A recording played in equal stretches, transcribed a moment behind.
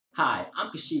Hi, I'm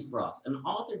Kashif Ross, an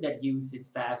author that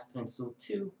uses FastPencil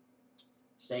to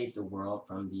save the world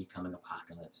from the coming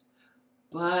apocalypse.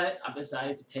 But I've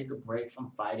decided to take a break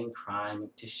from fighting crime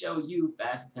to show you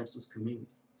FastPencil's community.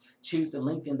 Choose the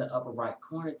link in the upper right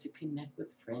corner to connect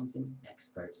with friends and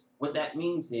experts. What that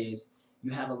means is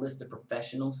you have a list of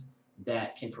professionals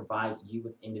that can provide you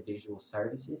with individual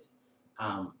services.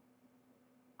 Um,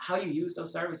 how you use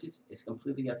those services is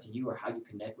completely up to you, or how you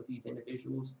connect with these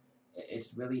individuals.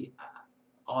 It's really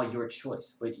all your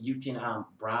choice. But you can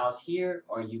browse here,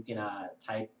 or you can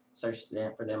type search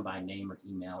them for them by name or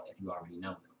email if you already know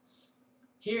them.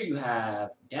 Here you have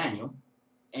Daniel,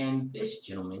 and this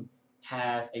gentleman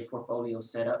has a portfolio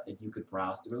set up that you could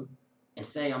browse through and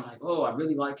say, I'm like, oh, I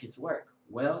really like his work.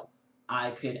 Well,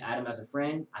 I could add him as a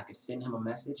friend, I could send him a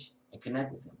message and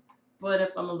connect with him. But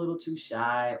if I'm a little too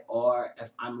shy, or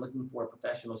if I'm looking for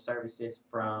professional services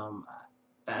from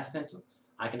Fast Pencil,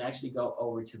 I can actually go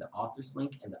over to the author's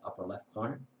link in the upper left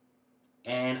corner,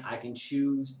 and I can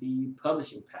choose the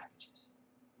publishing packages.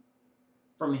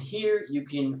 From here, you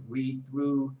can read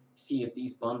through, see if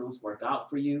these bundles work out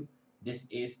for you. This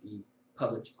is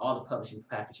all the publishing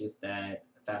packages that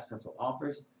Fast Pencil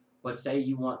offers. But say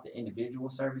you want the individual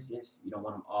services, you don't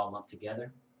want them all lumped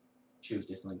together, choose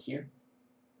this link here.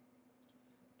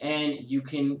 And you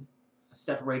can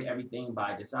separate everything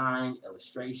by design,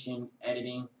 illustration,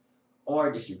 editing,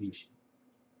 or distribution.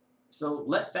 So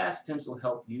let Fast Pencil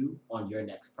help you on your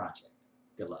next project.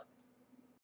 Good luck.